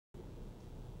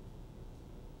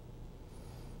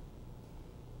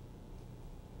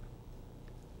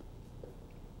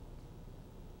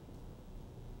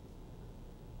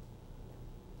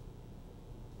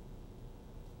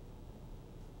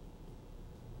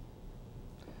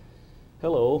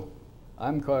Hello,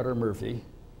 I'm Carter Murphy,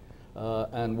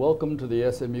 and welcome to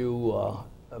the SMU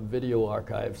Video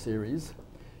Archive series.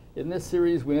 In this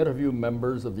series, we interview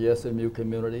members of the SMU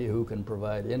community who can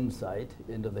provide insight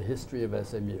into the history of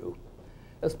SMU,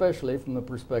 especially from the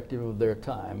perspective of their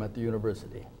time at the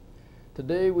university.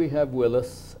 Today, we have with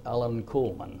us Alan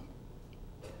Coleman.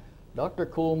 Dr.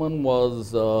 Coleman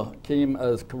came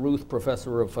as Caruth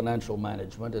Professor of Financial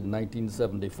Management in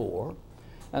 1974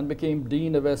 and became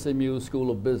Dean of SMU School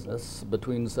of Business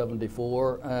between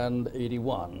 74 and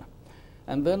 81,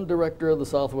 and then Director of the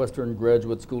Southwestern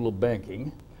Graduate School of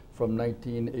Banking from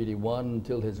 1981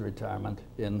 until his retirement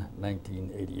in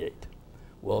 1988.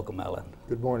 Welcome, Alan.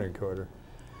 Good morning, Carter.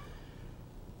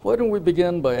 Why don't we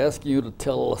begin by asking you to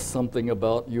tell us something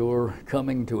about your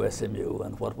coming to SMU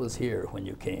and what was here when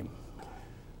you came?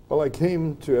 Well, I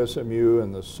came to SMU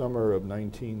in the summer of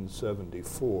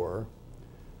 1974,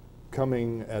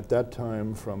 coming at that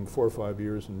time from 4 or 5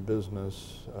 years in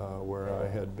business where I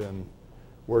had been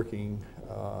working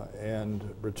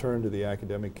and returned to the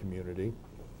academic community,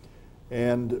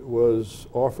 and was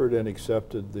offered and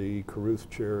accepted the Caruth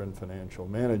Chair in Financial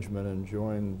Management and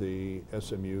joined the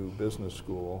SMU Business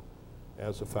School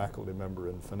as a faculty member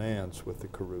in finance with the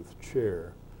Caruth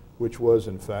Chair, which was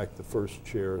in fact the first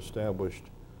chair established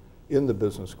in the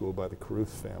business school by the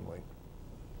Caruth family.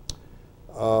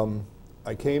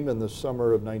 I came in the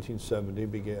summer of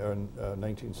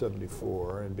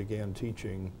 1974 and began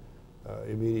teaching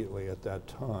immediately at that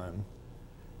time.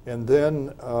 And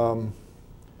then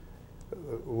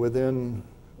within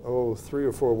 3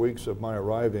 or 4 weeks of my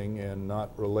arriving, and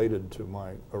not related to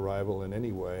my arrival in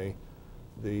any way,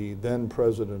 the then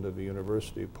president of the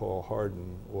university, Paul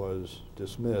Hardin, was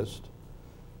dismissed,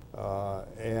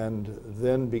 and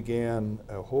then began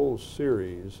a whole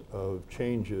series of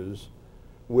changes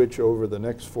which over the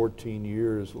next 14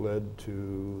 years led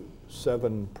to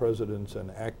 7 presidents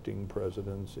and acting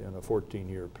presidents in a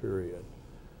 14-year period.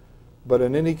 But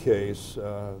in any case,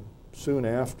 soon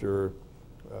after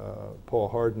Paul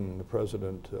Hardin, the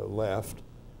president, left,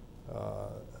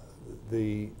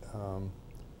 the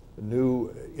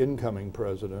new incoming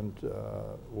president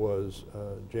was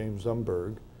James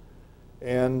Zumberg.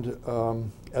 And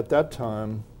at that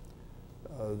time,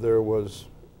 there was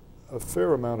a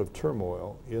fair amount of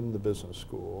turmoil in the business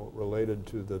school related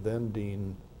to the then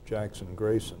Dean Jackson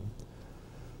Grayson,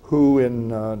 who in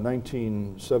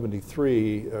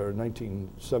 1973 or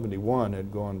 1971 had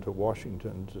gone to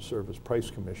Washington to serve as Price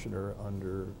Commissioner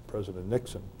under President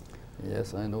Nixon.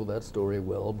 Yes, I know that story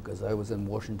well because I was in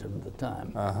Washington at the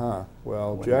time.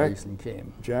 Well, when Jack Grayson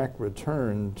came. Jack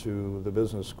returned to the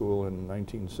business school in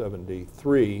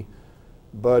 1973,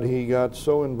 but he got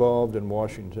so involved in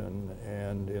Washington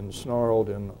and ensnarled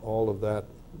in all of that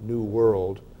new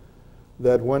world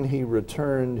that when he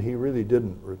returned, he really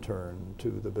didn't return to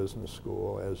the business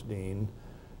school as dean.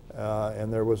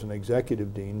 And there was an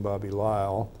executive dean, Bobby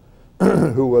Lyle,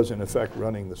 who was in effect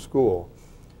running the school.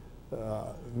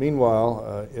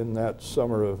 Meanwhile, in that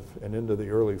summer and into the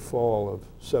early fall of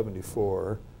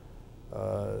 '74,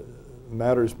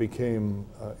 matters became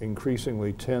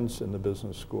increasingly tense in the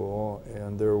business school,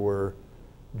 and there were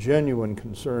genuine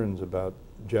concerns about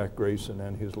Jack Grayson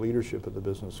and his leadership of the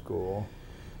business school.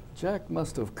 Jack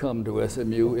must have come to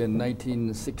SMU in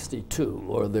 1962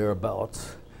 or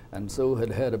thereabouts, and so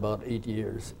had had about 8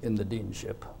 years in the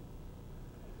deanship.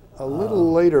 A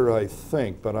little later, I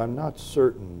think, but I'm not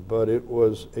certain, but it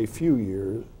was a few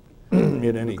years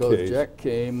in any case. Because Jack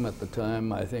came at the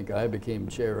time, I think I became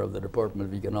chair of the Department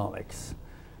of Economics,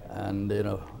 and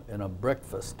in a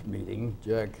breakfast meeting,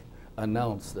 Jack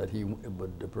announced that he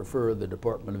would prefer the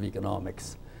Department of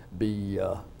Economics be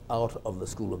out of the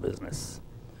School of Business.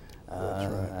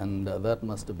 That's right. And that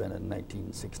must have been in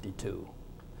 1962.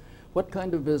 What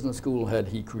kind of business school had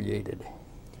he created?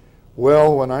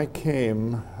 Well, when I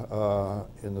came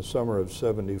in the summer of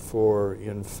 '74,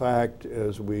 in fact,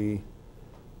 as we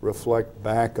reflect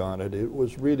back on it, it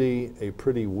was really a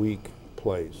pretty weak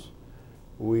place.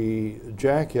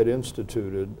 Jack had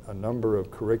instituted a number of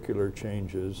curricular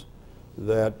changes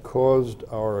that caused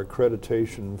our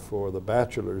accreditation for the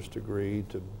bachelor's degree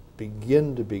to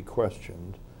begin to be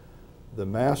questioned. The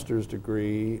master's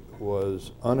degree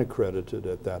was unaccredited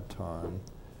at that time,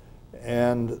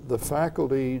 and the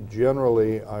faculty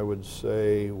generally, I would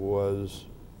say, was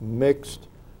mixed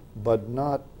but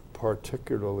not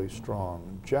particularly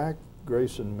strong. Jack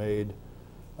Grayson made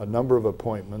a number of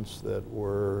appointments that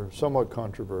were somewhat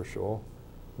controversial,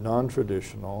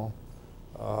 non-traditional,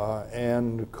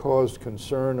 and caused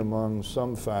concern among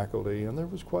some faculty, and there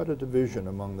was quite a division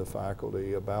among the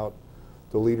faculty about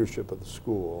the leadership of the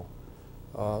school.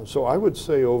 So I would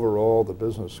say overall the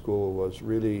business school was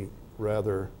really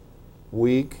rather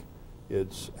weak.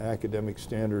 Its academic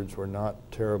standards were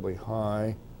not terribly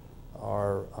high.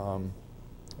 Our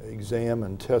exam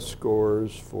and test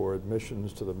scores for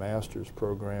admissions to the master's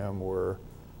program were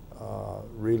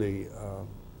really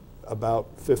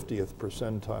about 50th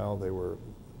percentile.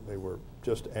 They were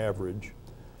just average.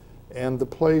 And the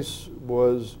place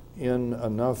was in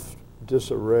enough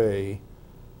disarray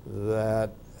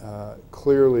that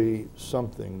clearly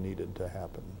something needed to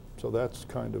happen. So that's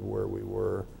kind of where we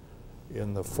were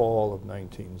in the fall of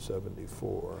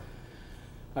 1974.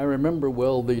 I remember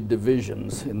well the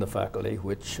divisions in the faculty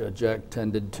which Jack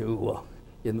tended to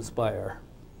inspire.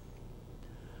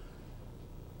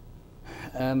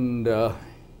 And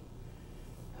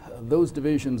those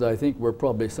divisions, I think, were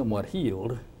probably somewhat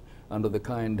healed under the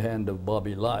kind hand of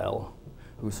Bobby Lyle,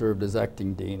 who served as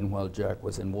acting dean while Jack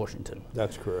was in Washington.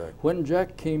 That's correct. When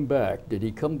Jack came back, did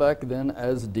he come back then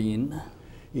as dean?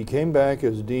 He came back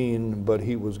as dean, but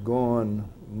he was gone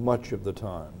much of the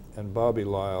time. And Bobby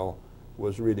Lyle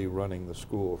was really running the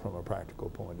school from a practical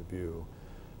point of view.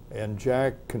 And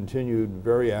Jack continued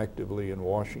very actively in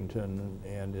Washington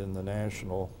and in the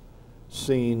national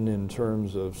scene in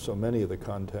terms of so many of the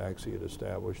contacts he had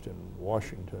established in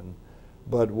Washington,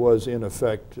 but was in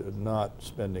effect not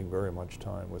spending very much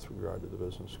time with regard to the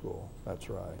business school. That's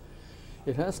right.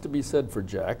 It has to be said for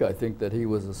Jack, I think, that he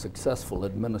was a successful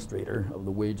administrator of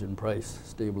the Wage and Price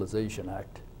Stabilization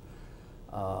Act.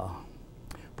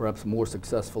 Perhaps more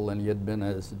successful than he had been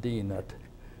as dean at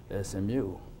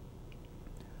SMU.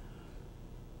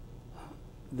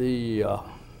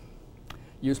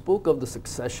 You spoke of the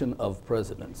succession of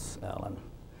presidents, Alan,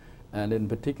 and in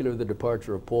particular the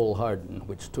departure of Paul Hardin,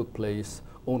 which took place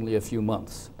only a few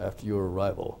months after your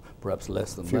arrival, perhaps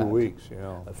less than that. A few weeks,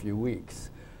 yeah. A few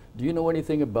weeks. Do you know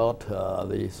anything about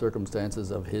the circumstances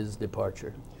of his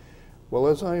departure? Well,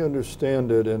 as I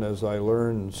understand it, and as I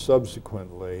learned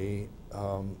subsequently,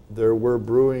 there were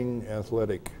brewing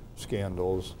athletic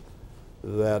scandals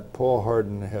that Paul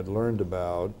Hardin had learned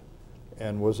about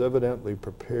and was evidently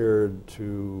prepared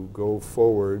to go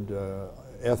forward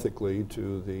ethically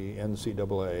to the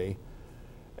NCAA.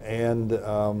 And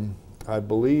I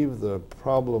believe the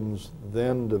problems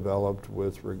then developed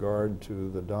with regard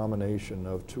to the domination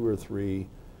of 2 or 3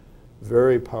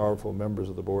 very powerful members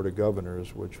of the Board of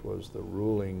Governors, which was the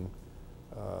ruling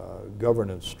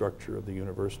governance structure of the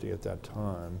university at that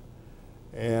time.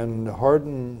 And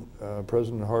Hardin,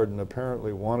 President Hardin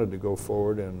apparently wanted to go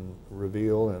forward and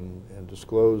reveal and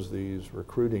disclose these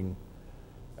recruiting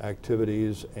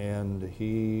activities, and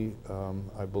he,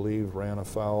 I believe, ran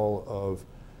afoul of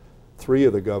 3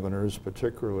 of the governors,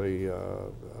 particularly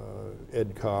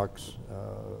Ed Cox,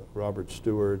 Robert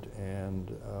Stewart,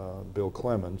 and Bill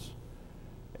Clements.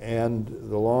 And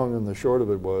the long and the short of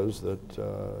it was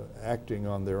that acting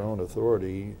on their own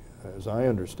authority, as I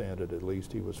understand it at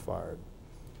least, he was fired.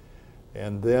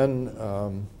 And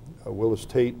then Willis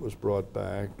Tate was brought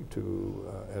back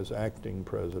to as acting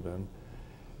president.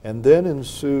 And then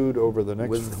ensued over the next...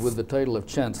 With the title of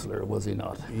chancellor, was he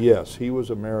not? Yes, he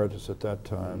was emeritus at that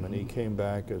time, and he came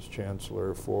back as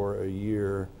chancellor for a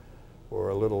year, or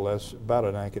a little less, about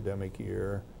an academic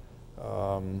year,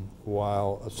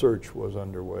 while a search was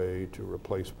underway to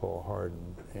replace Paul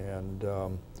Hardin. And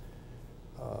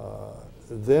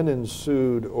then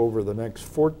ensued over the next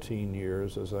 14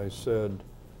 years, as I said,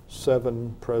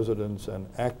 7 presidents and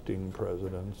acting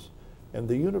presidents. And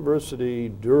the university,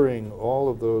 during all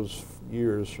of those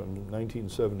years from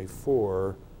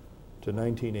 1974 to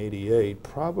 1988,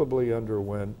 probably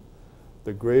underwent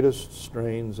the greatest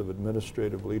strains of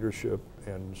administrative leadership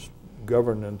and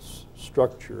governance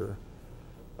structure,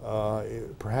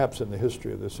 perhaps in the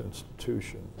history of this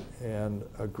institution. And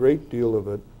a great deal of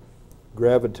it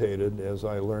gravitated, as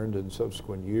I learned in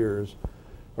subsequent years,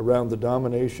 around the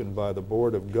domination by the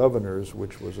Board of Governors,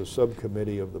 which was a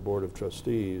subcommittee of the Board of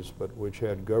Trustees, but which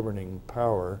had governing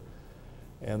power,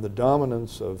 and the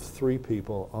dominance of 3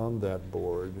 people on that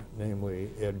board, namely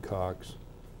Ed Cox,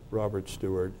 Robert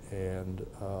Stewart, and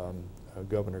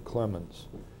Governor Clements.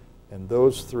 And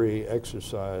those 3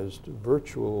 exercised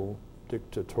virtual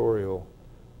dictatorial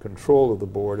control of the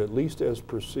board, at least as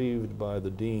perceived by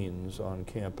the deans on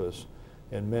campus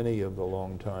and many of the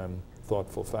longtime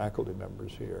thoughtful faculty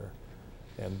members here.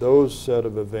 And those set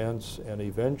of events, and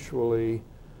eventually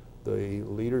the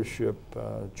leadership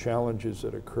challenges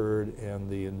that occurred and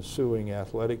the ensuing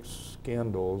athletic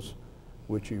scandals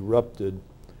which erupted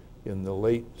in the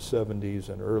late 70s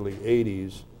and early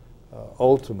 80s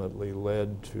ultimately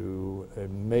led to a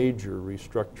major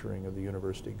restructuring of the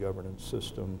university governance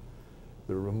system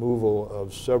the removal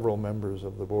of several members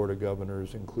of the Board of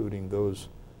Governors, including those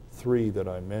 3 that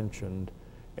I mentioned,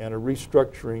 and a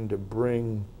restructuring to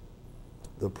bring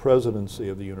the presidency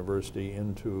of the university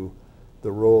into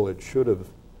the role it should have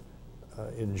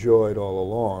enjoyed all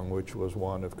along, which was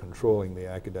one of controlling the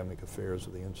academic affairs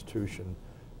of the institution,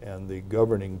 and the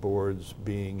governing boards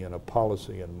being in a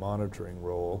policy and monitoring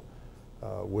role,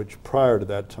 which prior to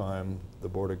that time the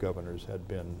Board of Governors had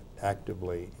been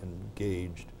actively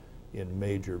engaged in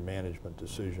major management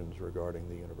decisions regarding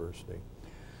the university.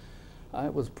 I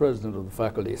was president of the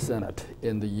Faculty Senate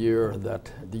in the year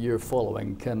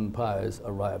following Ken Pye's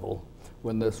arrival,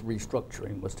 when this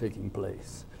restructuring was taking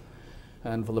place.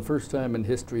 And for the first time in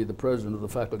history, the president of the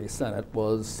Faculty Senate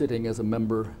was sitting as a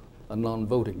member, a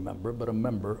non-voting member, but a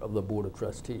member of the Board of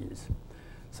Trustees.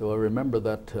 So I remember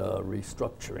that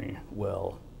restructuring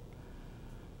well.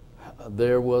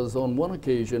 There was on one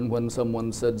occasion when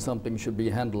someone said something should be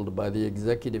handled by the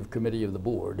executive committee of the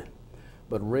board,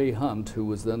 but Ray Hunt, who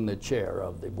was then the chair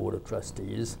of the Board of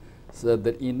Trustees, said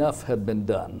that enough had been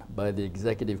done by the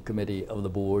executive committee of the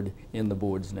board in the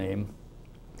board's name,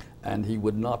 and he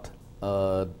would not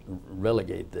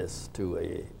relegate this to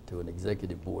an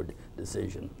executive board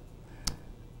decision.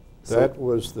 That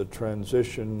was the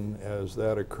transition as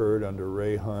that occurred under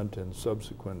Ray Hunt and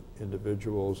subsequent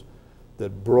individuals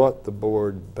that brought the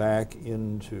board back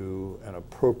into an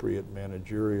appropriate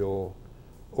managerial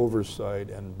oversight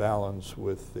and balance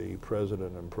with the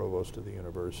president and provost of the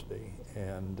university.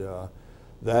 And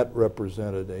that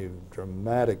represented a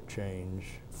dramatic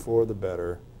change for the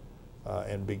better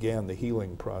and began the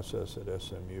healing process at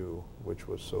SMU, which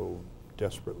was so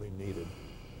desperately needed.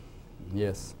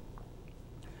 Yes.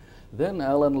 Then,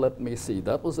 Alan, let me see,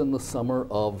 that was in the summer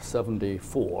of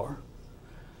 '74,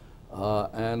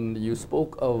 and you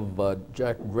spoke of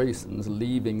Jack Grayson's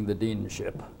leaving the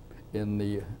deanship in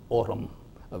the autumn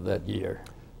of that year.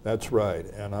 That's right,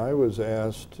 and I was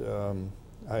asked,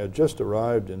 I had just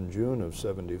arrived in June of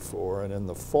 '74, and in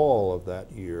the fall of that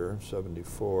year,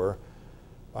 '74,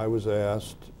 I was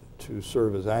asked to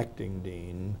serve as acting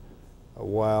dean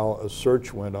while a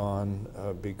search went on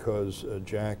because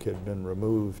Jack had been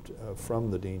removed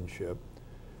from the deanship,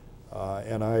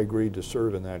 and I agreed to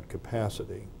serve in that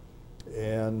capacity.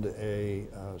 And a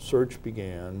search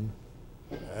began,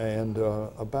 and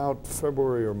about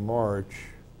February or March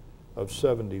of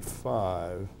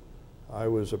 '75, I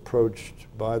was approached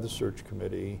by the search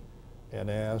committee and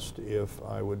asked if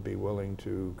I would be willing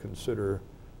to consider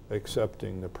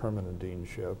accepting the permanent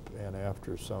deanship, and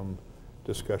after some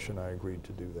discussion I agreed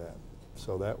to do that.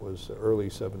 So that was early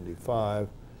 '75,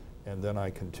 and then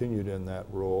I continued in that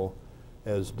role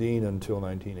as dean until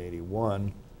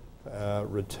 1981,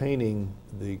 retaining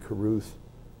the Caruth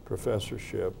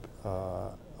professorship,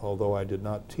 although I did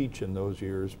not teach in those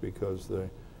years because the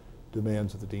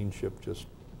demands of the deanship just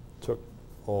took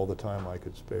all the time I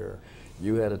could spare.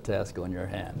 You had a task on your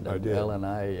hand. I did. Al and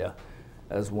I,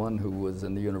 as one who was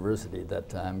in the university at that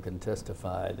time, can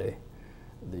testify the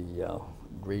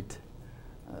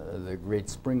great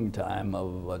springtime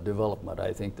of development,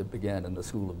 I think, that began in the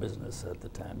School of Business at the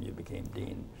time you became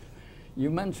dean. You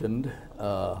mentioned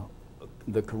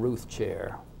the Caruth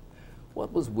chair.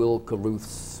 What was Will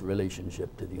Caruth's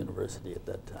relationship to the university at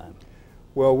that time?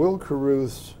 Well, Will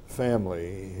Caruth's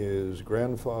family, his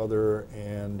grandfather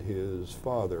and his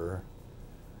father,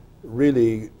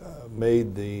 really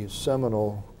made the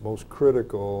seminal, most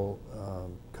critical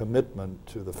commitment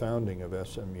to the founding of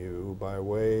SMU by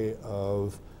way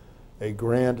of a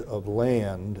grant of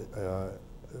land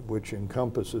which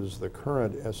encompasses the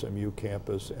current SMU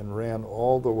campus and ran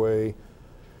all the way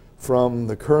from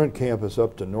the current campus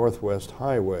up to Northwest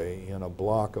Highway in a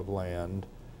block of land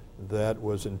that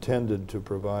was intended to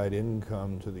provide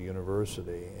income to the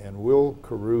university. And Will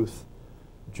Caruth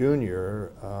Jr.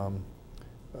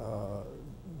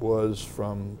 Was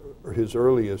from his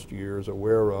earliest years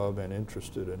aware of and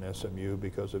interested in SMU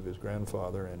because of his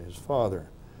grandfather and his father.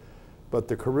 But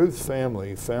the Caruth family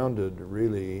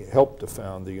helped to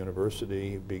found the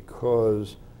university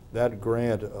because that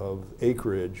grant of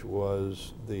acreage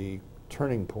was the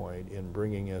turning point in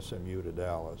bringing SMU to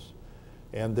Dallas.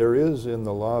 And there is in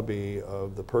the lobby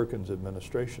of the Perkins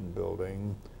Administration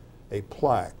Building a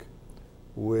plaque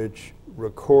which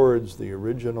records the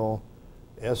original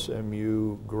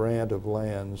SMU grant of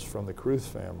lands from the Caruth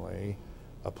family,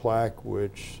 a plaque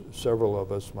which several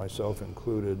of us, myself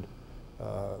included,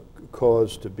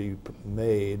 caused to be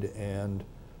made, and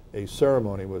a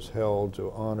ceremony was held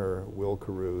to honor Will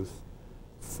Caruth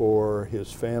for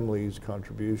his family's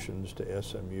contributions to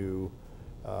SMU,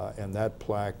 and that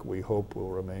plaque we hope will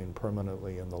remain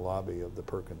permanently in the lobby of the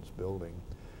Perkins building.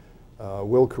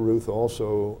 Will Caruth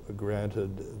also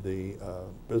granted the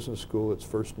Business School its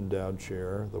first endowed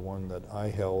chair, the one that I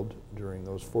held during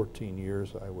those 14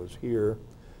 years I was here.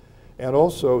 And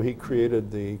also he created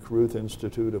the Caruth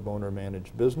Institute of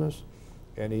Owner-Managed Business,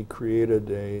 and he created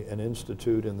an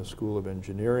institute in the School of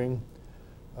Engineering.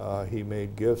 He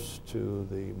made gifts to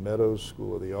the Meadows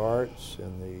School of the Arts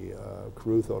in the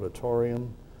Caruth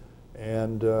Auditorium,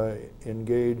 and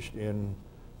engaged in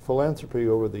philanthropy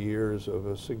over the years of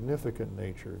a significant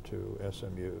nature to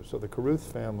SMU. So the Caruth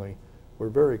family were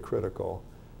very critical,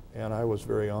 and I was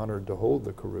very honored to hold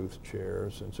the Caruth chair,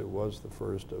 since it was the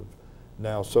first of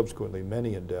now subsequently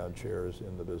many endowed chairs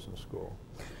in the business school.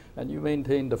 And you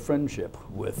maintained a friendship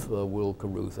with Will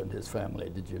Caruth and his family,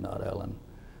 did you not, Alan,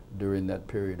 during that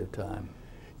period of time?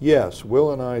 Yes,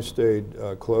 Will and I stayed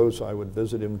close. I would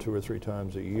visit him 2 or 3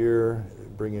 times a year,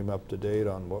 bring him up to date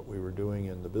on what we were doing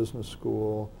in the business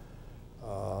school,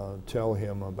 tell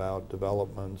him about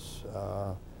developments,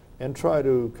 and try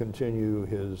to continue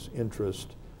his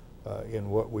interest in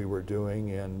what we were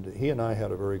doing. And he and I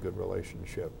had a very good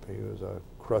relationship. He was a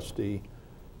crusty,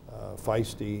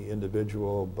 feisty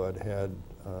individual, but had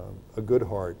a good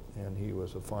heart, and he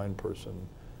was a fine person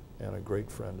and a great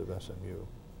friend of SMU.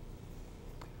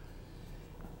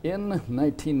 In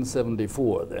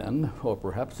 1974 then, or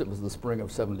perhaps it was the spring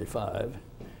of '75,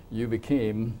 you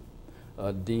became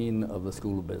Dean of the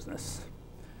School of Business.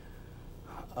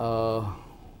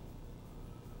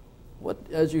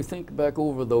 As you think back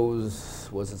over those,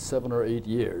 was it 7 or 8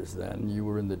 years then, you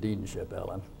were in the deanship,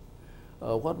 Alan.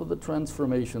 What were the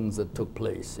transformations that took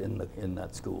place in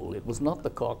that school? It was not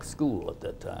the Cox School at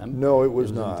that time. No, it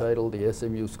was not. It was entitled the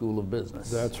SMU School of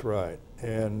Business. That's right.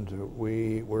 And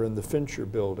we were in the Fincher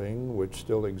building, which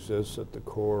still exists at the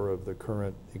core of the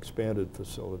current expanded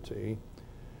facility.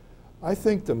 I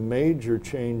think the major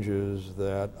changes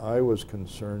that I was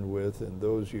concerned with in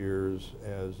those years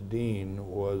as dean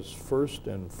was first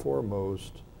and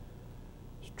foremost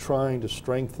trying to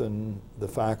strengthen the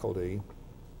faculty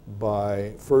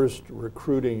by first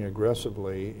recruiting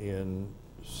aggressively in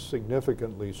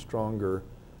significantly stronger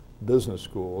business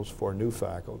schools for new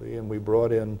faculty. And we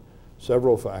brought in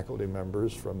several faculty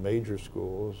members from major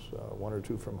schools, 1 or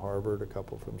 2 from Harvard, a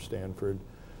couple from Stanford,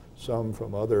 some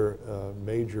from other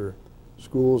major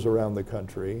schools around the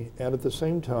country. And at the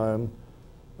same time,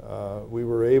 we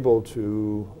were able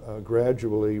to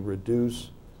gradually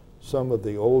reduce some of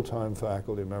the old-time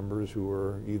faculty members who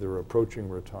were either approaching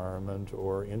retirement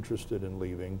or interested in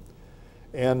leaving.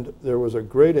 And there was a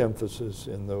great emphasis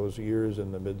in those years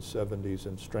in the mid-'70s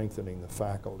in strengthening the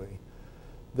faculty.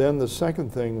 Then the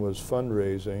second thing was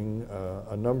fundraising.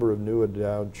 A number of new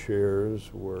endowed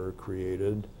chairs were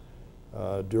created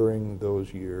during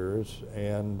those years,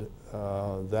 and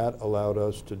that allowed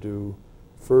us to do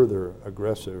further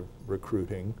aggressive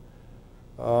recruiting.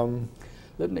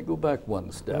 Let me go back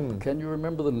one step. Can you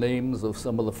remember the names of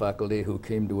some of the faculty who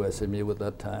came to SMU at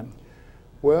that time?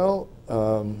 Well,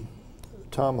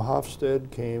 Tom Hofstede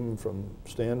came from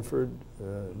Stanford.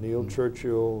 Neil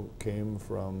Churchill came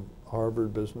from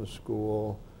Harvard Business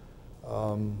School.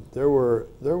 There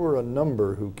were a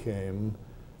number who came,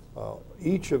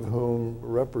 each of whom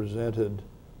represented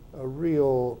a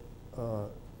real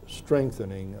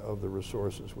strengthening of the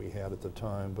resources we had at the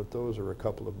time, but those are a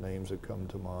couple of names that come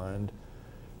to mind.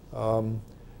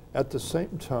 At the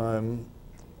same time,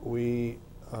 we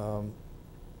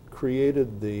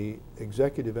created the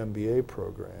Executive MBA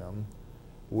program,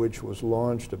 which was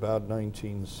launched about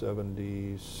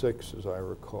 1976, as I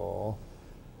recall,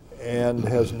 and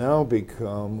has now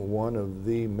become one of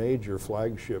the major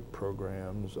flagship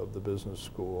programs of the business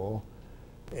school,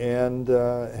 and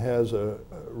has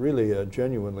really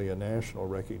genuinely a national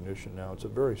recognition now. It's a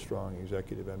very strong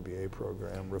executive MBA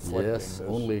program reflecting this. Yes,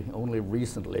 only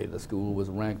recently the school was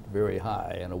ranked very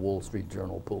high in a Wall Street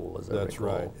Journal poll, as I recall. That's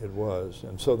right, it was.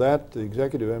 And so the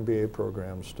executive MBA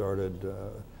program started,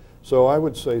 so I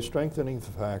would say strengthening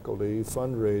the faculty,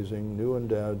 fundraising, new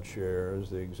endowed chairs,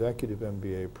 the executive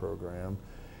MBA program.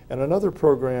 And another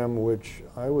program which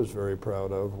I was very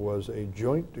proud of was a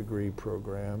joint degree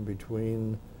program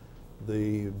between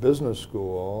the business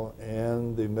school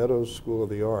and the Meadows School of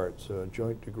the Arts, a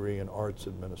joint degree in arts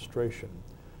administration,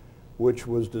 which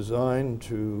was designed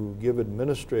to give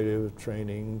administrative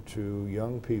training to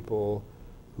young people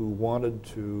who wanted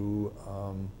to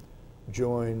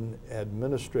join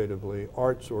administratively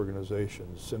arts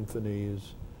organizations,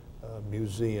 symphonies,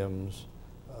 museums,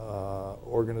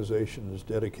 organizations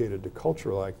dedicated to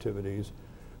cultural activities,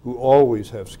 who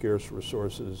always have scarce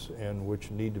resources and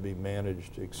which need to be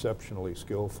managed exceptionally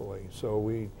skillfully. So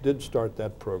we did start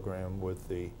that program with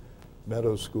the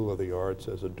Meadows School of the Arts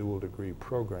as a dual degree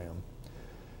program.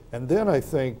 And then I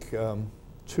think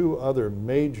two other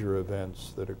major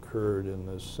events that occurred in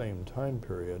this same time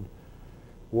period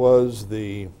was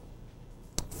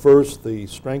first the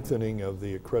strengthening of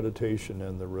the accreditation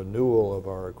and the renewal of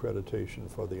our accreditation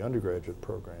for the undergraduate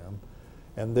program,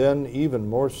 and then even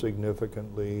more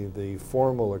significantly the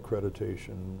formal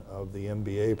accreditation of the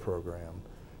MBA program,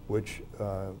 which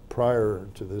prior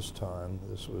to this time,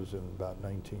 this was in about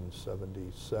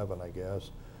 1977 I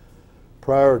guess,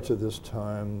 prior to this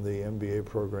time the MBA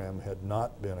program had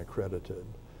not been accredited.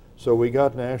 So we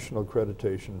got national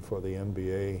accreditation for the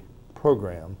MBA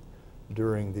program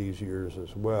during these years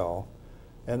as well.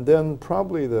 And then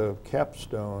probably the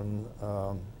capstone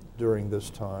during this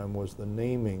time was the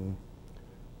naming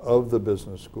of the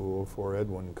business school for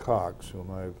Edwin Cox,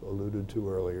 whom I've alluded to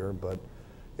earlier, but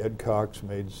Ed Cox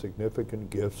made significant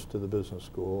gifts to the business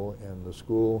school, and the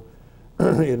school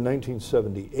in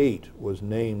 1978 was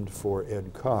named for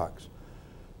Ed Cox,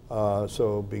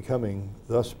 so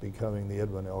thus becoming the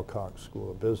Edwin L. Cox School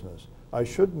of Business. I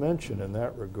should mention in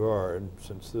that regard,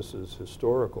 since this is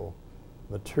historical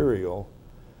material,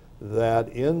 that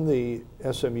in the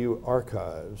SMU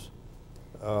archives,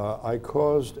 I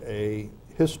caused a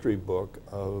history book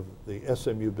of the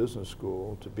SMU Business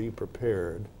School to be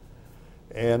prepared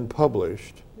and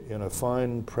published in a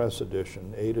fine press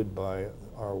edition aided by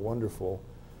our wonderful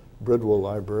Bridwell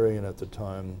librarian at the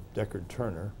time, Deckard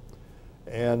Turner.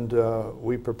 And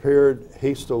we prepared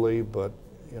hastily but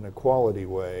in a quality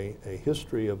way a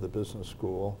history of the business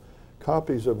school,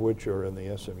 copies of which are in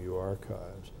the SMU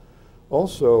archives.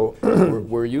 Also,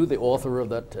 were you the author of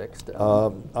that text?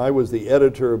 I was the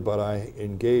editor, but I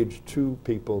engaged two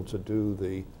people to do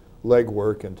the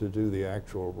legwork and to do the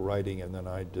actual writing, and then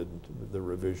I did the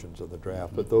revisions of the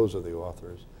draft, but those are the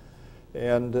authors.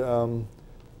 And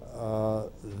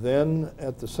then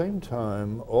at the same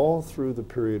time, all through the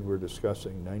period we're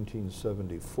discussing,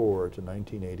 1974 to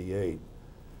 1988,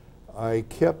 I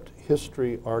kept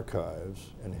history archives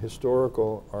and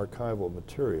historical archival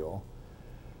material,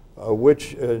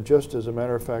 which just as a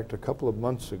matter of fact, a couple of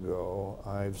months ago,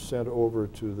 I've sent over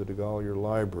to the DeGolyer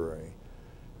Library,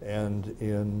 and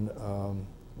in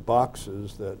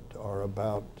boxes that are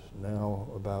about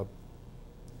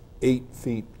 8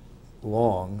 feet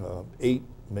long, 8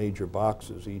 major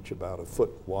boxes, each about a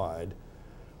foot wide,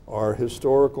 are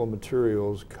historical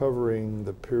materials covering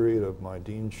the period of my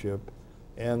deanship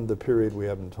and the period we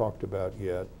haven't talked about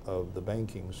yet of the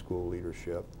banking school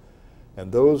leadership.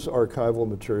 And those archival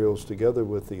materials, together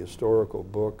with the historical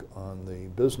book on the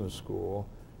business school,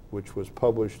 which was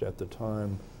published at the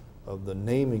time of the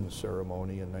naming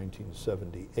ceremony in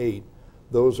 1978,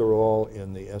 those are all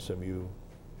in the SMU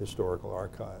historical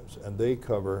archives. And they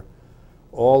cover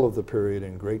all of the period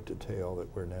in great detail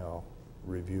that we're now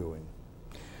reviewing.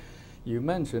 You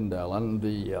mentioned, Alan,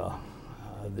 the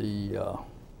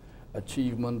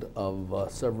achievement of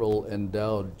several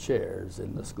endowed chairs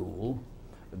in the school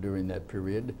during that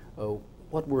period.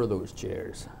 What were those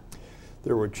chairs?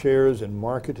 There were chairs in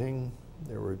marketing,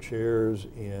 there were chairs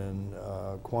in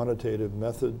quantitative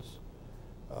methods,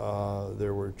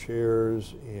 there were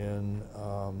chairs in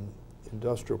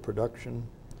industrial production,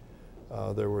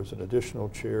 there was an additional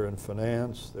chair in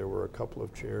finance, there were a couple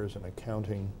of chairs in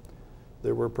accounting.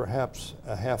 There were perhaps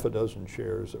a half a dozen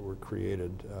chairs that were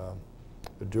created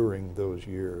during those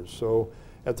years. So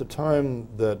at the time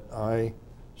that I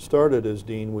started as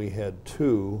dean, we had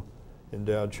 2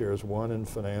 endowed chairs, one in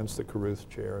finance, the Caruth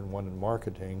chair, and one in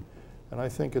marketing. And I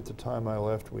think at the time I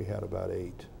left, we had about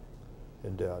 8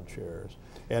 endowed chairs.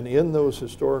 And in those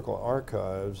historical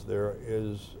archives, there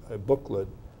is a booklet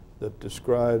that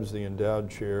describes the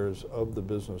endowed chairs of the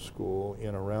business school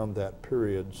in around that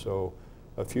period, so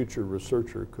a future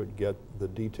researcher could get the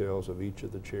details of each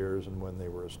of the chairs and when they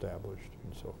were established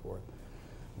and so forth.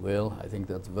 Well, I think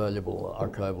that's valuable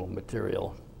archival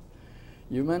material.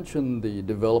 You mentioned the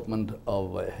development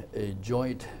of a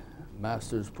joint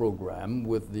master's program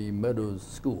with the Meadows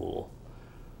School.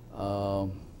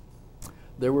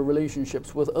 There were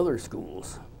relationships with other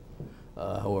schools,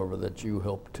 however, that you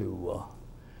helped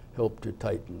to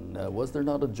tighten. Was there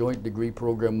not a joint degree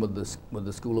program with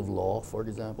the School of Law, for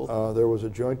example? There was a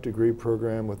joint degree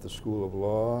program with the School of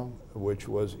Law, which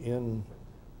was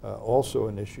also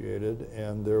initiated,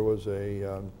 and there was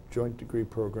a joint degree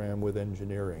program with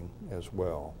engineering as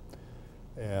well.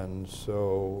 And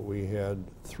so we had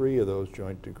 3 of those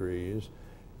joint degrees,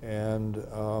 and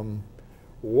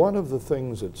one of the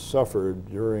things that suffered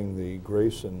during the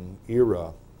Grayson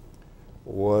era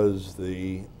was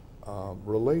the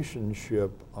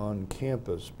relationship on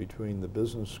campus between the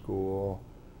business school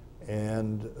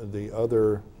and the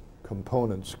other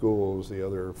component schools, the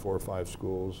other 4 or 5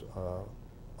 schools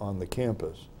on the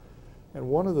campus. And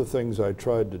one of the things I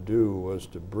tried to do was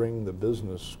to bring the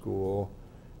business school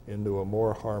into a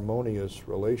more harmonious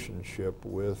relationship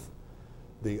with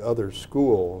the other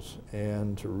schools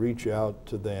and to reach out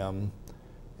to them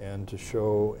and to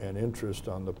show an interest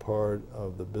on the part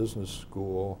of the business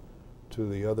school to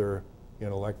the other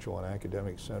intellectual and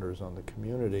academic centers on the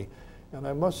community. And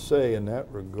I must say, in that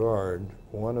regard,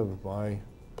 one of my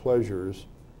pleasures,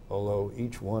 although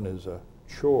each one is a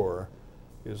chore,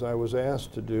 is I was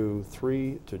asked to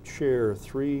chair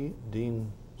 3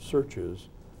 dean searches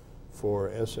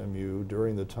for SMU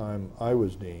during the time I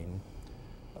was dean.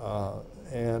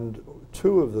 And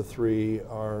 2 of the 3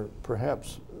 are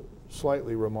perhaps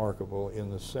slightly remarkable in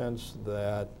the sense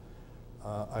that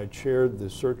I chaired the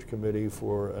search committee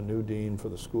for a new dean for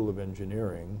the School of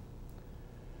Engineering.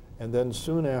 And then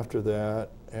soon after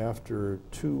that, after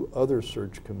 2 other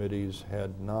search committees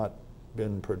had not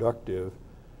been productive,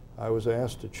 I was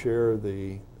asked to chair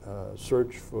the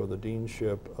search for the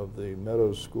deanship of the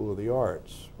Meadows School of the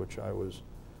Arts, which I was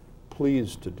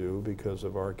pleased to do because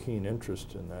of our keen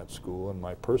interest in that school and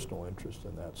my personal interest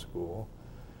in that school.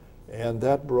 And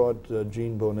that brought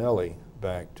Jean Bonelli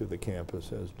back to the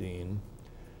campus as dean.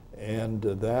 And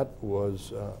that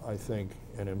was, I think,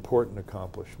 an important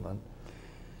accomplishment.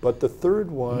 But the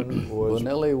third one was...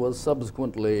 Bonelli was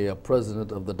subsequently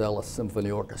president of the Dallas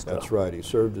Symphony Orchestra. That's right. He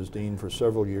served as dean for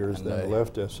several years, and then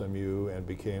left SMU and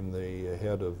became the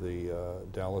head of the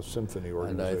Dallas Symphony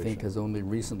Organization. And I think has only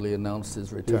recently announced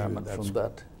his retirement from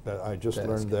that. I just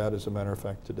learned that, as a matter of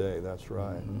fact, today. That's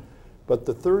right. But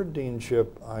the third deanship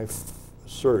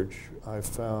search I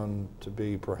found to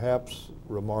be perhaps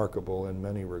remarkable in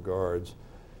many regards,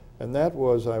 and that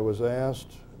was I was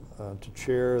asked to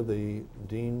chair the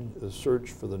search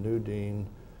for the new dean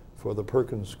for the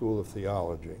Perkins School of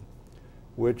Theology,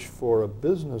 which for a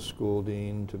business school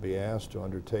dean to be asked to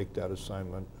undertake that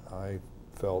assignment, I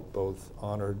felt both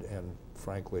honored and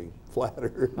frankly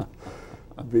flattered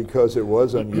because it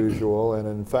was unusual. And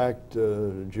in fact,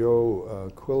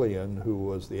 Joe Quillian, who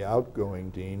was the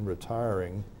outgoing dean,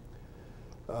 retiring,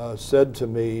 said to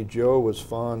me, Joe was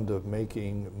fond of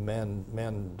making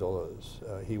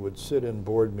mandalas. He would sit in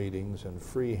board meetings and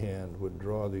freehand would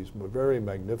draw these very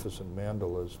magnificent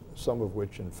mandalas, some of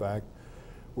which, in fact,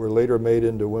 were later made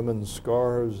into women's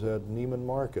scarves at Neiman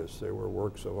Marcus. They were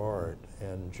works of art.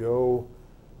 And Joe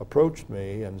approached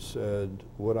me and said,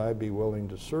 would I be willing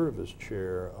to serve as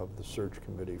chair of the search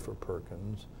committee for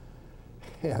Perkins?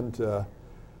 And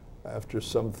after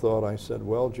some thought, I said,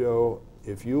 well, Joe,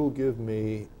 if you'll give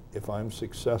me, if I'm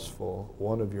successful,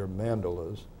 one of your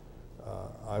mandalas,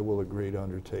 I will agree to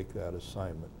undertake that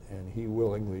assignment. And he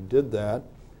willingly did that.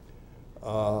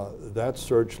 That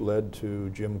search led to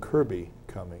Jim Kirby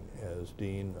coming as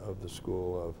dean of the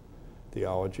School of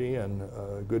Theology, and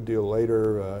a good deal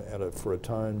later, for a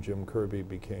time, Jim Kirby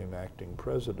became acting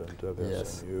president of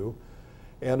SMU.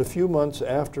 And a few months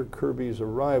after Kirby's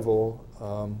arrival,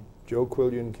 Joe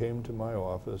Quillian came to my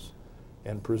office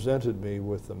and presented me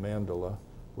with the mandala,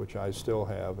 which I still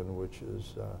have and which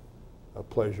is a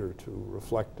pleasure to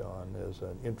reflect on as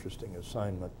an interesting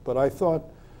assignment. But I thought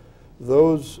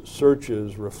those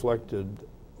searches reflected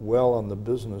well on the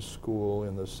business school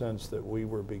in the sense that we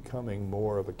were becoming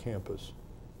more of a campus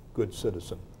good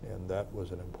citizen, and that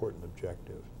was an important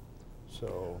objective.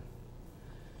 So,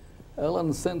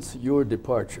 Alan, since your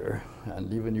departure,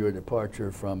 and even your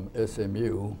departure from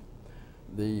SMU,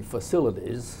 the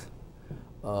facilities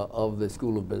of the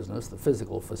School of Business, the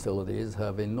physical facilities,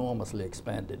 have enormously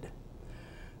expanded.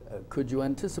 Could you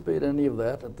anticipate any of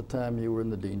that at the time you were in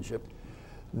the deanship?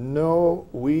 No,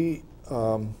 we,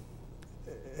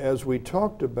 as we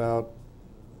talked about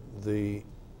the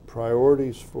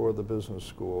priorities for the business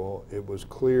school, it was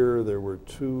clear there were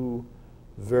 2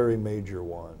 very major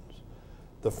ones.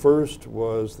 The first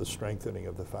was the strengthening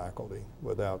of the faculty,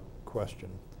 without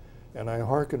question. And I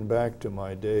hearken back to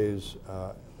my days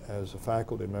as a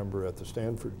faculty member at the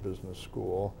Stanford Business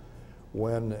School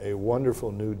when a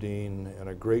wonderful new dean and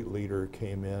a great leader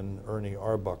came in, Ernie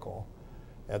Arbuckle.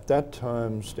 At that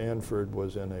time, Stanford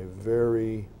was in a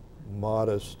very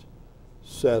modest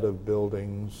set of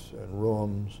buildings and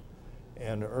rooms,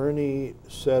 and Ernie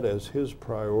set as his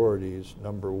priorities,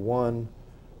 number 1,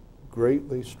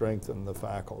 greatly strengthen the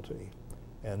faculty,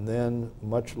 and then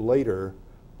much later,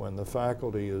 when the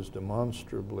faculty is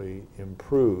demonstrably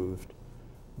improved,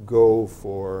 go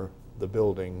for the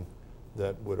building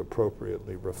that would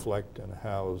appropriately reflect and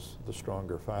house the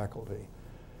stronger faculty.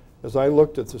 As I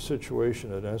looked at the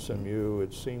situation at SMU,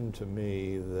 it seemed to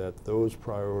me that those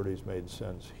priorities made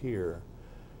sense here.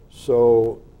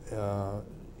 So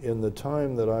in the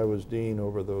time that I was dean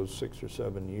over those 6 or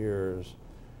 7 years,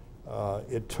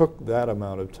 it took that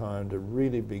amount of time to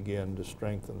really begin to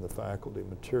strengthen the faculty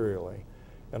materially.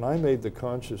 And I made the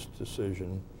conscious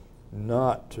decision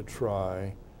not to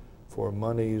try for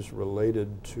monies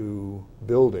related to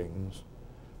buildings,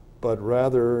 but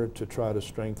rather to try to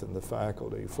strengthen the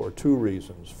faculty for 2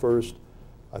 reasons. First,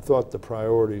 I thought the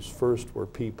priorities first were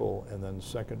people and then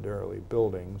secondarily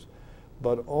buildings,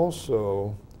 but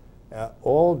also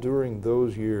all during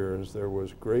those years there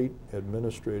was great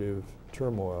administrative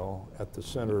turmoil at the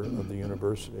center of the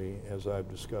university, as I've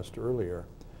discussed earlier.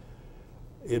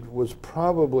 It was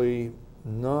probably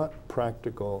not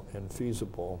practical and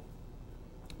feasible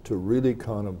to really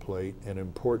contemplate an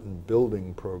important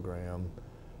building program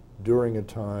during a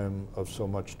time of so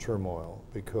much turmoil,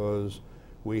 because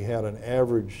we had an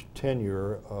average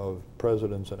tenure of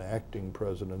presidents and acting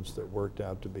presidents that worked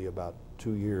out to be about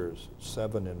 2 years,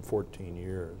 7 and 14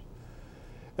 years.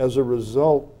 As a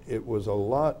result, it was a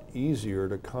lot easier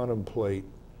to contemplate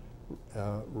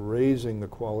raising the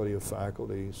quality of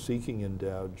faculty, seeking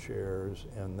endowed chairs,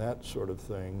 and that sort of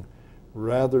thing,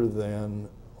 rather than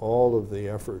all of the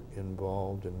effort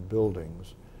involved in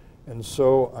buildings. And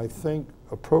so I think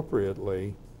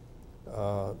appropriately,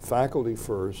 faculty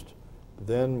first,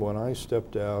 then when I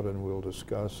stepped out, and we'll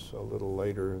discuss a little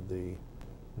later the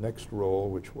next role,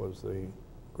 which was the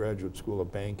Graduate School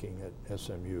of Banking at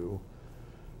SMU,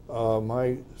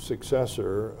 my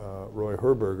successor, Roy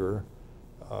Herberger,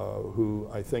 who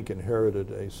I think inherited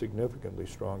a significantly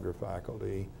stronger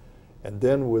faculty, and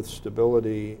then with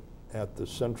stability at the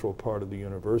central part of the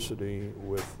university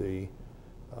with the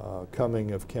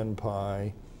coming of Ken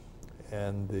Pye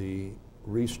and the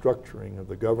restructuring of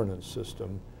the governance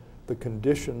system, the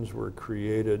conditions were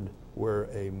created where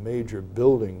a major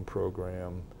building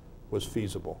program was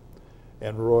feasible.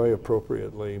 And Roy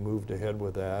appropriately moved ahead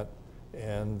with that,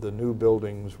 and the new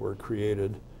buildings were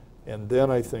created. And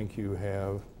then I think you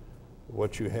have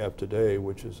what you have today,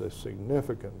 which is a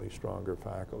significantly stronger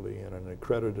faculty and an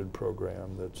accredited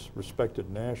program that's respected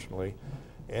nationally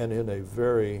and in a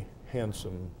very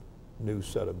handsome new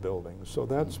set of buildings. So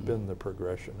that's been the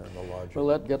progression and the logic. Well,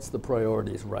 that gets the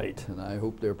priorities right, and I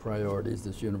hope they're priorities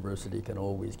this university can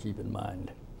always keep in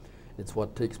mind. It's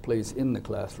what takes place in the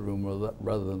classroom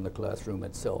rather than the classroom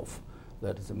itself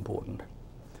that is important.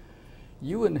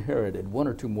 You inherited 1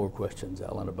 or 2 more questions,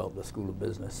 Alan, about the School of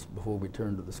Business before we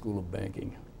turn to the School of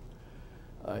Banking.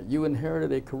 You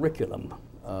inherited a curriculum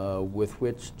with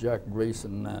which Jack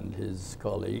Grayson and his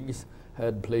colleagues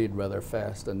had played rather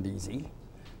fast and easy.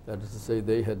 That is to say,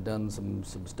 they had done some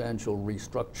substantial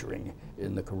restructuring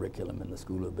in the curriculum in the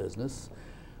School of Business,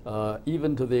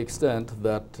 even to the extent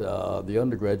that the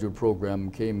undergraduate program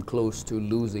came close to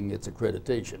losing its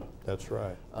accreditation. That's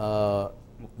right.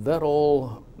 That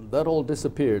all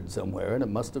disappeared somewhere, and it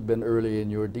must have been early in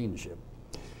your deanship.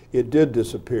 It did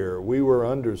disappear. We were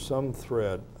under some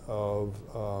threat of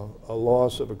a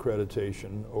loss of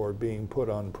accreditation or being put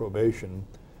on probation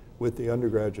with the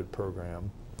undergraduate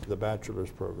program, the bachelor's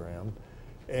program,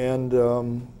 and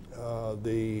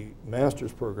the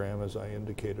master's program, as I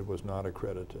indicated, was not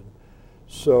accredited.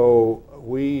 So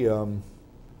we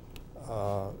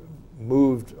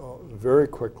moved very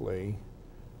quickly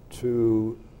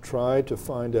to try to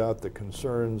find out the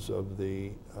concerns of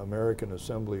the American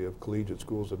Assembly of Collegiate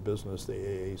Schools of Business, the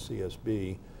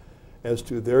AACSB, as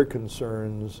to their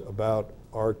concerns about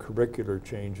our curricular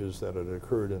changes that had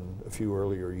occurred in a few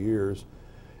earlier years,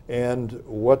 and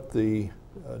what the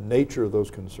nature of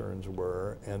those concerns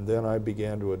were. And then I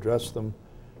began to address them.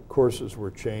 Courses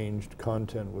were changed,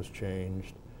 content was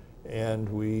changed, and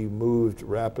we moved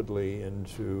rapidly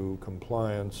into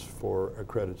compliance for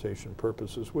accreditation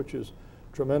purposes, which is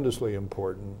tremendously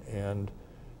important and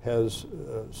has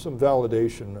some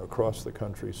validation across the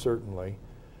country, certainly.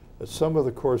 Some of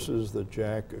the courses that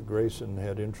Jack Grayson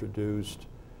had introduced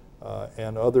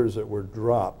and others that were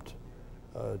dropped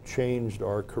changed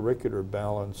our curricular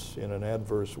balance in an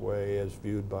adverse way as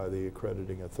viewed by the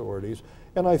accrediting authorities,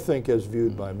 and I think as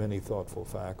viewed by many thoughtful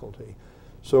faculty.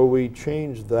 So we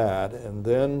changed that, and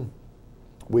then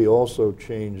we also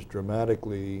changed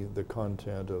dramatically the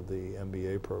content of the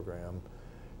MBA program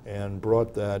and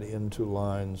brought that into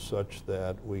line such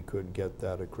that we could get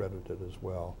that accredited as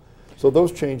well. So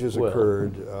those changes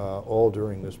occurred all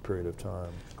during this period of time.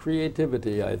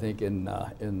 Creativity, I think, in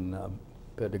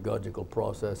pedagogical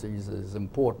processes is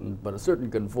important, but a certain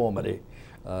conformity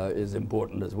is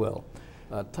important as well.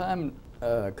 Time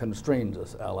constrains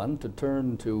us, Alan, to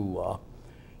turn to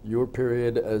your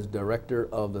period as director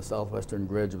of the Southwestern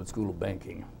Graduate School of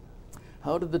Banking.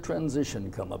 How did the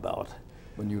transition come about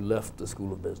when you left the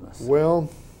School of Business? Well,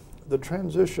 the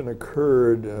transition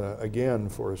occurred, again,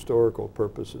 for historical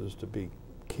purposes, to be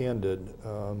candid,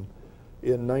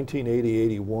 in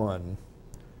 1980-81.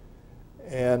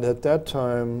 And at that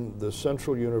time, the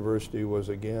Central University was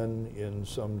again in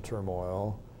some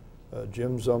turmoil.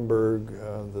 Jim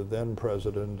Zumberg, the then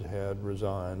president, had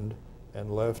resigned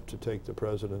and left to take the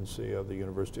presidency of the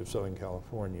University of Southern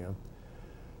California.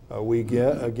 We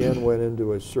again went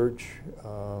into a search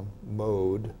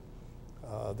mode,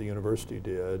 the university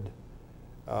did,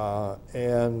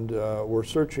 and we're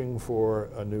searching for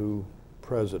a new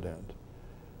president.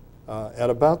 At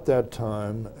about that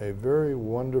time, a very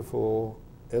wonderful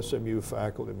SMU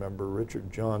faculty member, Richard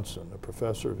Johnson, a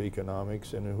professor of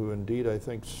economics, and who indeed I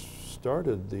think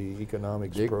started the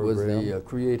economics program. Dick was the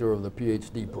creator of the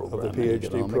PhD program. Of the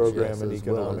PhD program in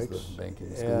economics. Well as the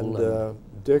banking school.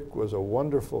 And Dick was a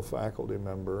wonderful faculty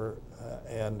member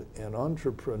and an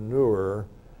entrepreneur.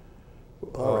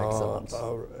 Par excellence.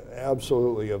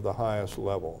 Absolutely of the highest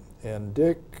level. And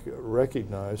Dick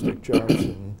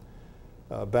Johnson,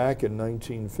 back in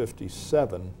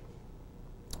 1957,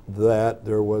 that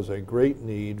there was a great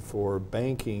need for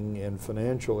banking and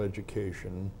financial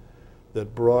education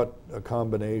that brought a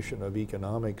combination of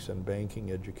economics and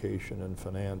banking education and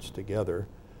finance together.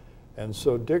 And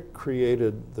so Dick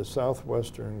created the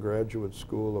Southwestern Graduate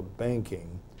School of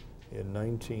Banking in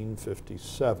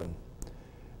 1957.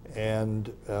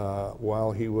 And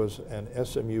while he was an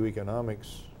SMU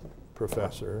economics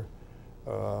professor,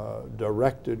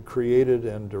 created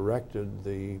and directed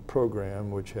the program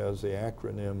which has the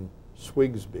acronym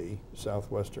SWGSB,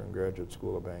 Southwestern Graduate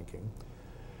School of Banking.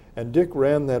 And Dick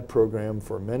ran that program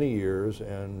for many years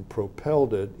and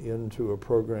propelled it into a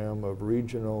program of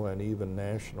regional and even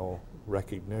national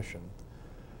recognition.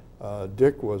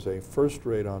 Dick was a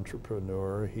first-rate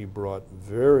entrepreneur. He brought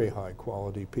very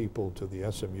high-quality people to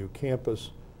the SMU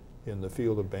campus in the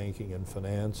field of banking and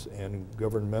finance and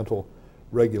governmental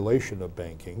regulation of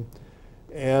banking.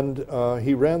 And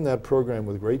he ran that program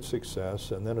with great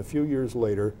success, and then a few years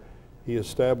later he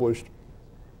established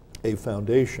a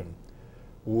foundation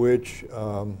which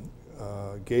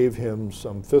gave him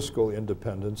some fiscal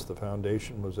independence. The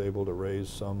foundation was able to raise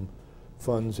some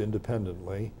funds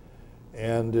independently,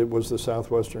 and it was the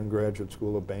Southwestern Graduate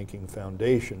School of Banking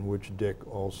Foundation, which Dick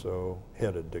also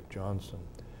headed, Dick Johnson.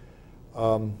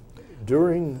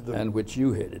 And which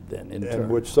you headed then in turn. And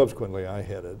which subsequently I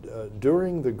headed.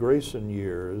 During the Grayson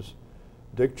years,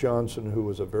 Dick Johnson, who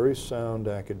was a very sound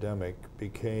academic,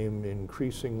 became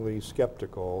increasingly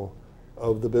skeptical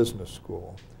of the business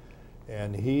school.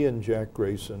 And he and Jack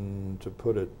Grayson, to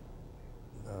put it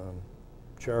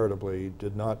charitably,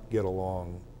 did not get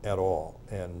along at all.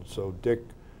 And so Dick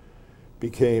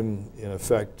became, in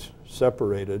effect,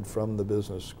 separated from the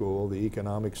business school. The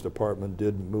economics department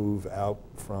did move out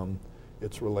from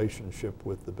its relationship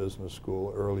with the business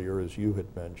school earlier, as you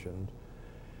had mentioned.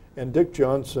 And Dick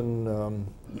Johnson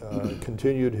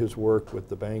continued his work with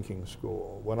the banking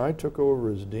school. When I took over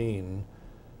as dean,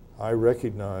 I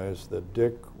recognized that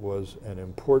Dick was an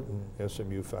important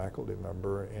SMU faculty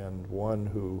member and one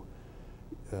who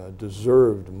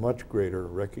deserved much greater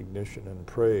recognition and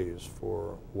praise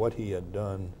for what he had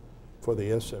done for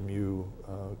the SMU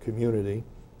community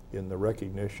in the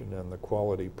recognition and the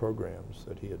quality programs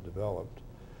that he had developed.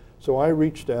 So I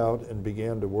reached out and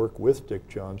began to work with Dick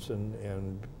Johnson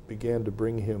and began to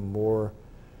bring him more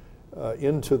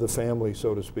into the family,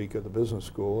 so to speak, of the business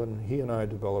school, and he and I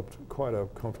developed quite a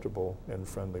comfortable and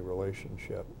friendly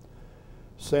relationship.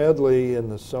 Sadly, in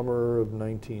the summer of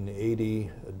 1980,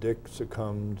 Dick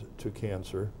succumbed to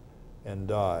cancer and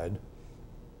died.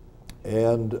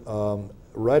 And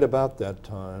right about that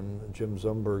time, Jim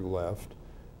Zumberg left,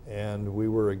 and we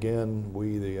were again,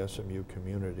 the SMU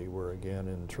community, were again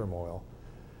in turmoil.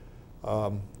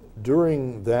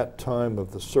 During that time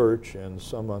of the search and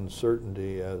some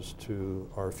uncertainty as to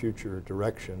our future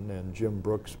direction, and Jim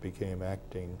Brooks became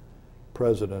acting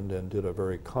president and did a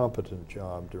very competent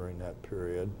job during that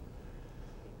period,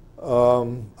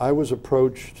 I was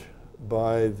approached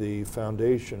by the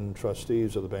foundation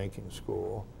trustees of the banking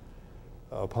school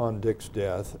upon Dick's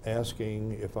death,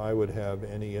 asking if I would have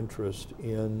any interest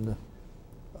in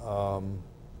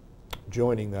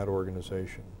joining that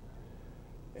organization.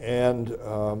 And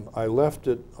I left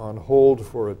it on hold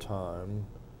for a time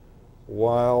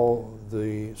while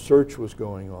the search was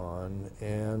going on,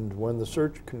 and when the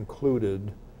search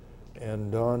concluded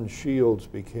and Don Shields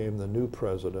became the new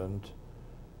president,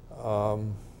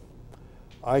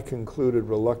 I concluded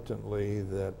reluctantly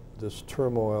that this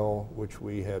turmoil which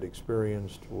we had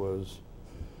experienced was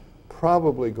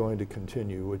probably going to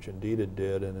continue, which indeed it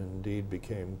did, and indeed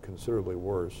became considerably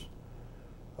worse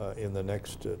in the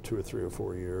next 2 or 3 or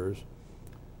 4 years.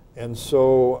 And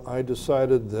so I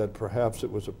decided that perhaps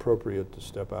it was appropriate to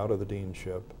step out of the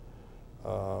deanship,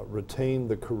 retain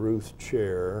the Caruth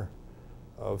chair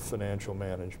of financial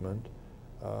management,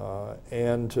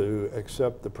 and to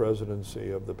accept the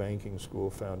presidency of the Banking School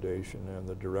Foundation and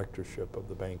the directorship of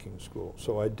the banking school.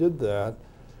 So I did that,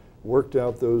 worked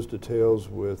out those details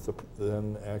with the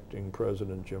then acting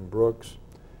president, Jim Brooks,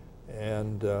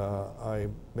 and I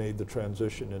made the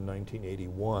transition in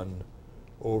 1981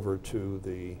 over to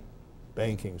the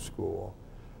banking school.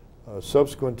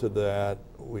 Subsequent to that,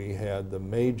 we had the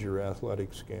major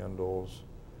athletic scandals,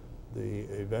 the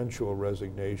eventual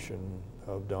resignation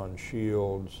of Don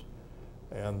Shields,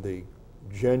 and the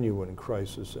genuine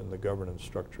crisis in the governance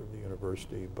structure of the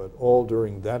university. But all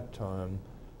during that time,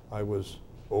 I was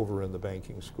over in the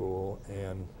banking school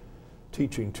and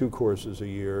teaching 2 courses a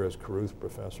year as Caruth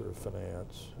Professor of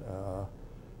Finance,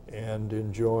 and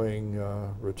enjoying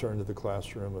return to the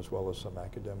classroom as well as some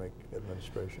academic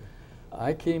administration.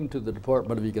 I came to the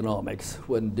Department of Economics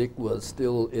when Dick was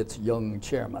still its young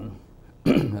chairman,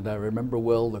 and I remember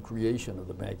well the creation of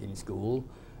the banking school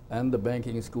and the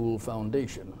Banking School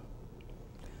Foundation.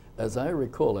 As I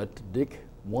recall it, Dick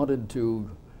wanted to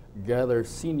gather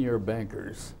senior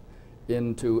bankers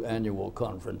into annual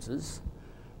conferences,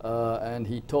 and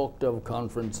he talked of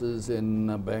conferences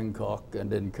in Bangkok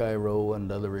and in Cairo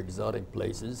and other exotic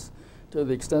places, to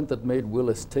the extent that made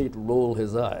Willis Tate roll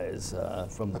his eyes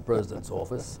from the president's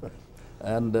office.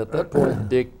 And at that point,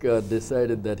 Dick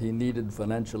decided that he needed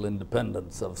financial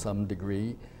independence of some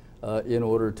degree in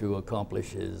order to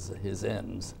accomplish his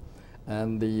ends.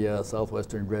 And the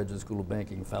Southwestern Graduate School of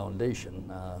Banking Foundation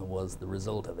was the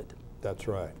result of it. That's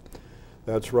right.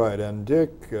 That's right. And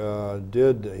Dick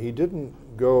he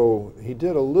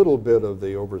did a little bit of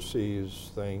the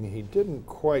overseas thing. He didn't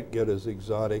quite get as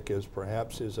exotic as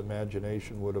perhaps his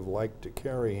imagination would have liked to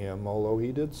carry him, although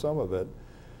he did some of it.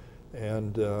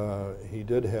 And he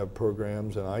did have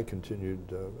programs, and I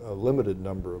continued a limited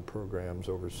number of programs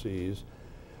overseas.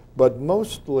 But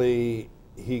mostly,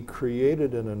 he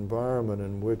created an environment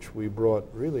in which we brought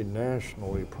really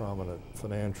nationally prominent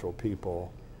financial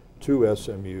people to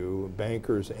SMU,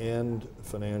 bankers and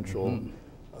financial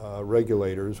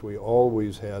regulators. We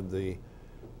always had the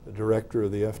director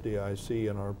of the FDIC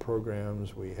in our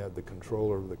programs. We had the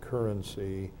controller of the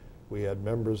currency. We had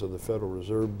members of the Federal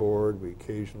Reserve Board. We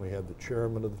occasionally had the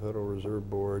chairman of the Federal Reserve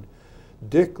Board.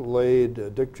 Dick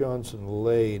Johnson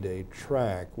laid a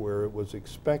track where it was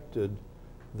expected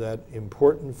that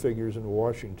important figures in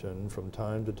Washington from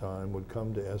time to time would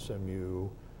come to SMU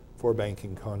for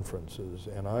banking conferences.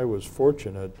 And I was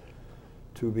fortunate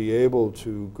to be able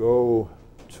to go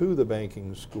to the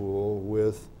banking school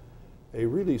with a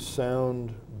really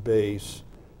sound base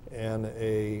and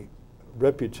a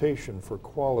reputation for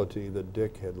quality that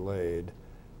Dick had laid.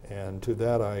 And to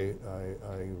that I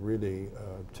really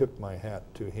tip my hat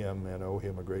to him and owe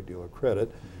him a great deal of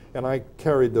credit. And I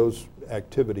carried those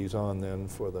activities on then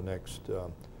for the next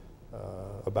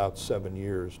about 7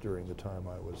 years during the time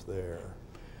I was there.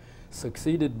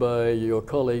 Succeeded by your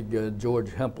colleague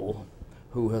George Hempel,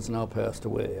 who has now passed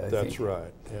away, I think. That's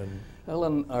right. And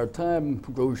Alan, our time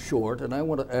grows short, and I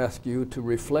want to ask you to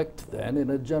reflect then in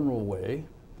a general way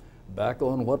back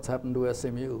on what's happened to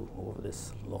SMU over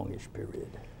this longish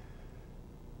period.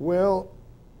 Well,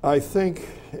 I think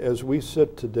as we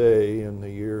sit today in the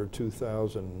year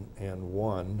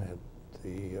 2001,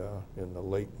 in the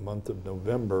late month of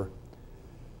November,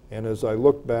 and as I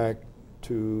look back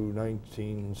to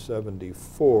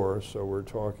 1974, so we're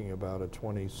talking about a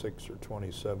 26 or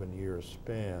 27 year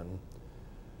span,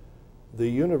 the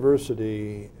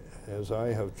university, as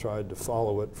I have tried to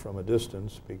follow it from a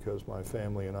distance because my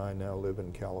family and I now live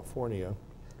in California,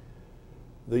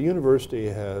 the university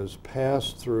has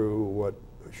passed through what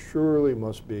surely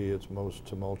must be its most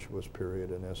tumultuous period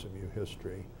in SMU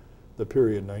history, the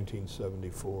period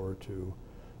 1974 to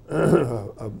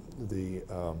the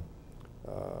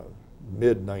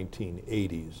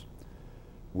mid-1980s,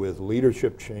 with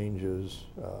leadership changes,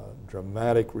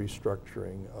 dramatic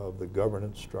restructuring of the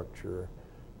governance structure,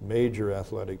 major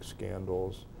athletic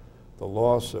scandals, the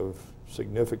loss of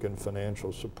significant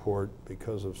financial support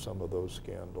because of some of those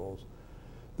scandals,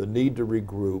 the need to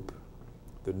regroup,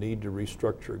 the need to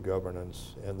restructure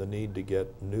governance, and the need to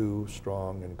get new,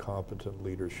 strong, and competent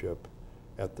leadership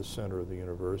at the center of the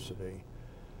university.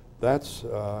 That's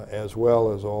as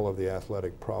well as all of the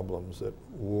athletic problems that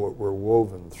were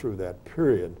woven through that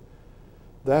period.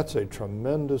 That's a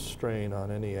tremendous strain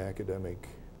on any academic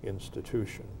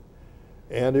institution.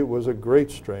 And it was a great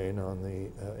strain on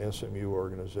the SMU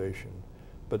organization.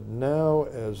 But now,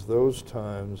 as those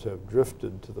times have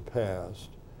drifted to the past,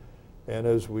 and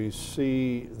as we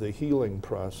see the healing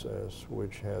process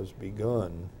which has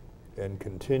begun and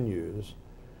continues,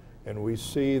 and we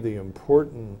see the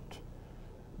important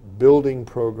building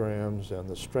programs and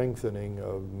the strengthening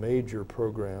of major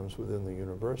programs within the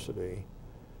university,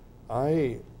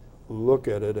 I look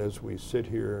at it as we sit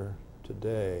here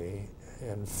today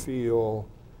and feel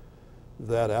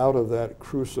that out of that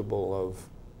crucible of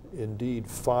indeed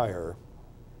fire,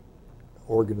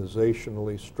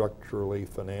 organizationally, structurally,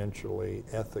 financially,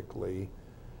 ethically,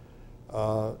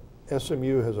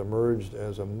 SMU has emerged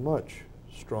as a much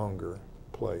stronger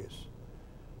place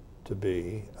to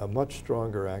be, a much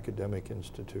stronger academic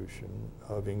institution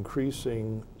of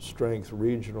increasing strength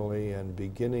regionally and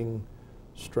beginning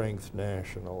strength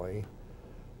nationally,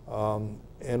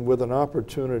 and with an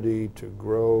opportunity to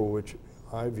grow, which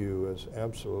I view as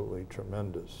absolutely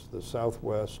tremendous. The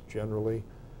Southwest generally,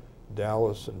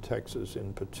 Dallas and Texas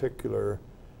in particular,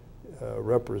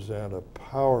 represent a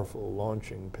powerful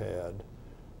launching pad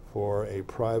for a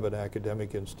private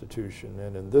academic institution.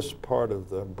 And in this part of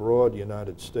the broad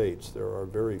United States, there are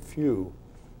very few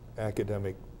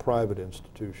academic private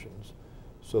institutions,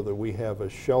 so that we have a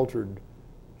sheltered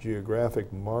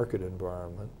geographic market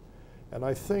environment. And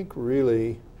I think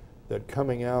really that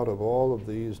coming out of all of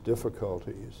these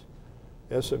difficulties,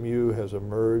 SMU has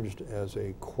emerged as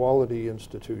a quality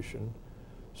institution,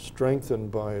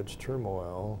 strengthened by its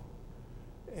turmoil,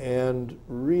 and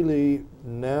really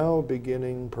now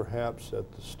beginning perhaps at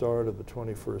the start of the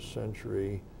 21st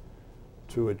century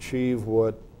to achieve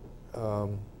what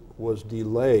was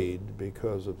delayed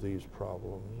because of these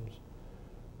problems.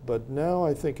 But now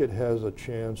I think it has a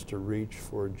chance to reach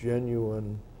for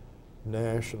genuine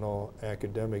national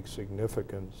academic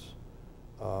significance.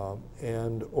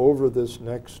 And over this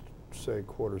next, say,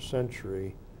 quarter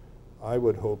century, I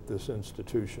would hope this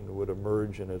institution would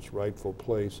emerge in its rightful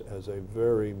place as a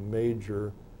very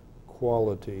major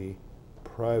quality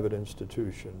private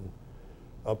institution,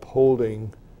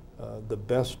 upholding the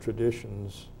best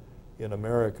traditions in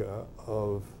America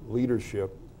of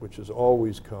leadership, which has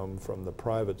always come from the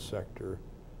private sector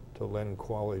to lend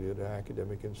quality to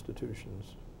academic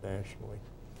institutions nationally.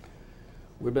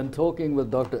 We've been talking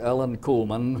with Dr. Alan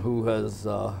Coleman, who has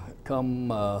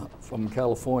come from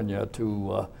California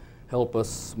to help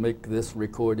us make this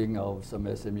recording of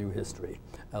some SMU history.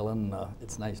 Alan,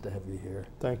 it's nice to have you here.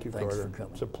 Thank you, Thanks Carter. for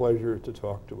coming. It's a pleasure to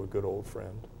talk to a good old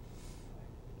friend.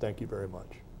 Thank you very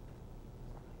much.